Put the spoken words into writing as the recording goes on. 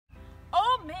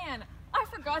Oh man, I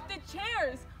forgot the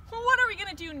chairs. What are we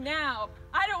gonna do now?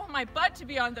 I don't want my butt to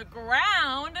be on the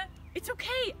ground. It's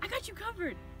okay, I got you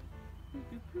covered.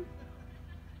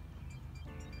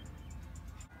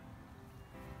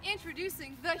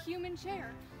 Introducing the human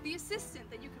chair, the assistant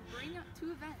that you can bring up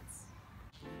to events.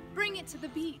 Bring it to the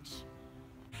beach.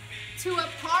 To a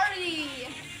party.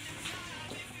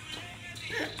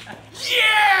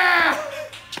 Yeah!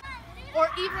 Or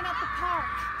even at the park.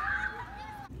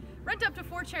 Rent up to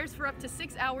 4 chairs for up to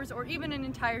 6 hours or even an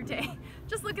entire day.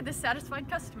 Just look at this satisfied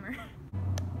customer.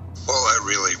 All I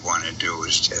really want to do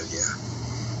is tell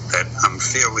you that I'm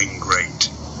feeling great.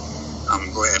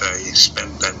 I'm glad I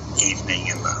spent that evening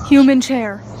in the house. Human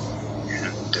chair.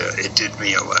 And it did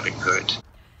me a lot of good.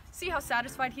 See how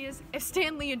satisfied he is? If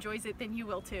Stanley enjoys it, then you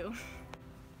will too.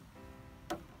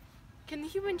 Can the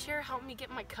human chair help me get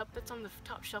my cup that's on the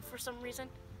top shelf for some reason?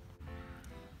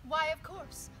 Why, of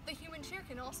course. The human chair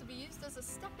can also be used as a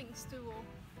stepping stool.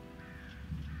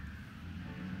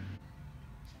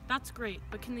 That's great,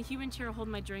 but can the human chair hold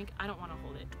my drink? I don't want to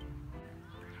hold it.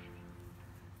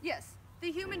 Yes,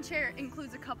 the human chair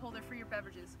includes a cup holder for your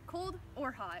beverages, cold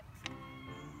or hot.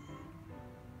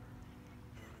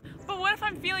 But what if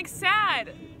I'm feeling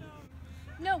sad?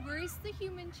 No worries, the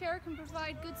human chair can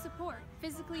provide good support,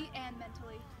 physically and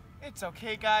mentally. It's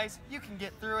okay, guys. You can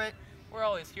get through it. We're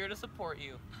always here to support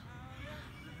you.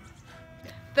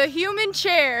 The human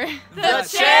chair. The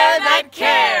chair that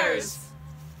cares!